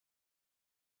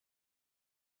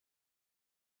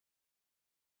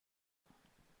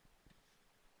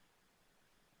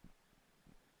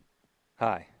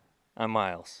Hi, I'm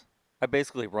Miles. I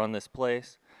basically run this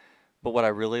place, but what I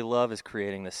really love is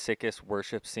creating the sickest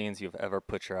worship scenes you've ever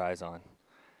put your eyes on.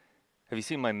 Have you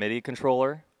seen my MIDI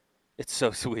controller? It's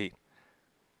so sweet.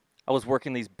 I was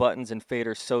working these buttons and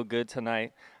faders so good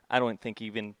tonight, I don't think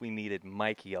even we needed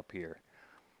Mikey up here.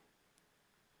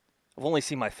 I've only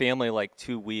seen my family like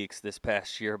 2 weeks this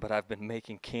past year, but I've been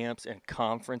making camps and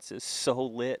conferences so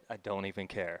lit I don't even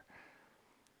care.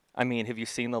 I mean, have you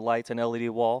seen the lights and LED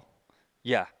wall?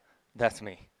 Yeah, that's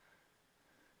me.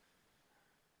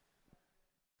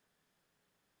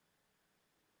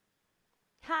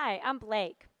 Hi, I'm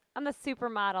Blake. I'm the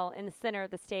supermodel in the center of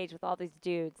the stage with all these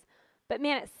dudes. But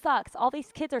man, it sucks. All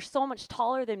these kids are so much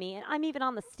taller than me, and I'm even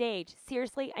on the stage.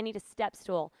 Seriously, I need a step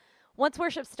stool. Once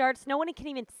worship starts, no one can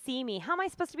even see me. How am I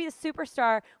supposed to be the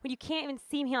superstar when you can't even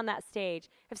see me on that stage?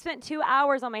 I've spent 2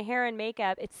 hours on my hair and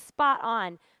makeup. It's spot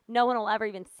on. No one will ever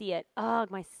even see it. Ugh,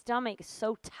 my stomach is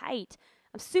so tight.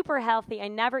 I'm super healthy. I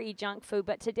never eat junk food,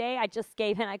 but today I just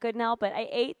gave in. I couldn't help it. I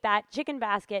ate that chicken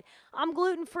basket. I'm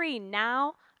gluten free.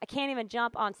 Now I can't even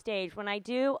jump on stage. When I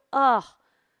do, ugh,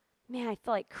 man, I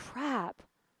feel like crap.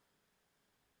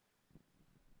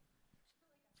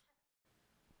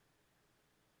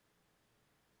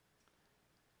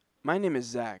 My name is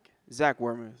Zach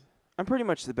Wormuth. I'm pretty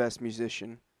much the best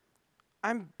musician.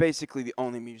 I'm basically the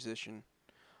only musician.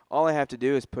 All I have to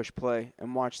do is push play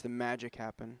and watch the magic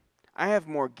happen. I have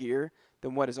more gear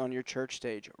than what is on your church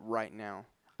stage right now.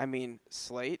 I mean,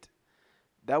 Slate?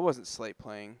 That wasn't Slate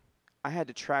playing. I had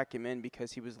to track him in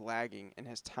because he was lagging and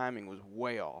his timing was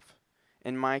way off.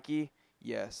 And Mikey,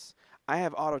 yes, I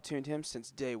have auto-tuned him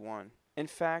since day one. In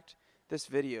fact, this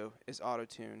video is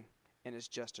auto-tuned and is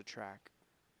just a track.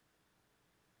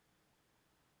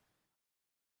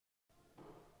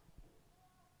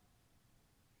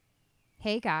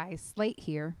 Hey guys, Slate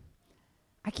here.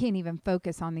 I can't even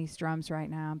focus on these drums right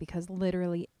now because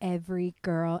literally every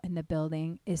girl in the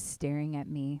building is staring at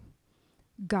me.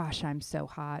 Gosh, I'm so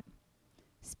hot.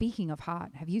 Speaking of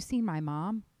hot, have you seen my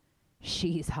mom?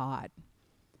 She's hot.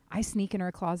 I sneak in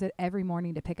her closet every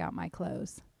morning to pick out my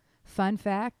clothes. Fun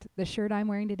fact, the shirt I'm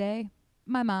wearing today,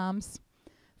 my mom's.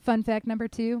 Fun fact number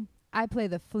 2, I play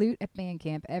the flute at band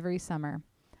camp every summer.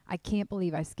 I can't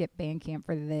believe I skipped band camp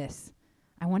for this.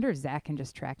 I wonder if Zach can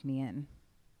just track me in.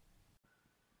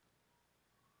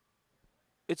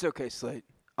 It's okay, Slate.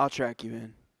 I'll track you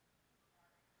in.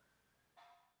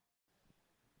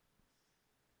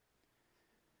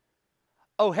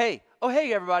 Oh, hey,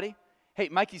 everybody. Hey,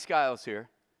 Mikey Skiles here.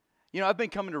 You know, I've been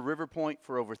coming to River Point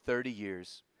for over 30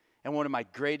 years, and one of my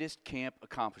greatest camp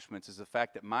accomplishments is the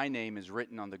fact that my name is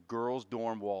written on the girls'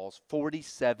 dorm walls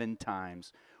 47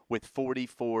 times with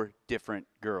 44 different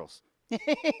girls.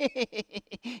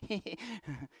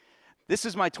 This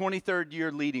is my 23rd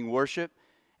year leading worship,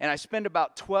 and I spend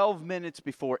about 12 minutes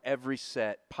before every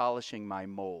set polishing my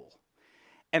mole.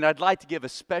 And I'd like to give a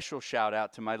special shout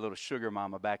out to my little sugar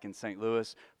mama back in St.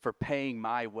 Louis for paying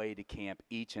my way to camp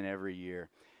each and every year.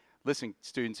 Listen,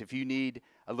 students, if you need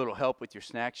a little help with your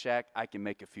snack shack, I can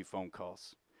make a few phone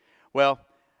calls. Well,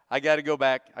 I got to go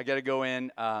back. I got to go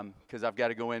in because I've got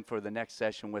to go in for the next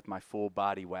session with my full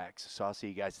body wax. So I'll see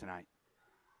you guys tonight.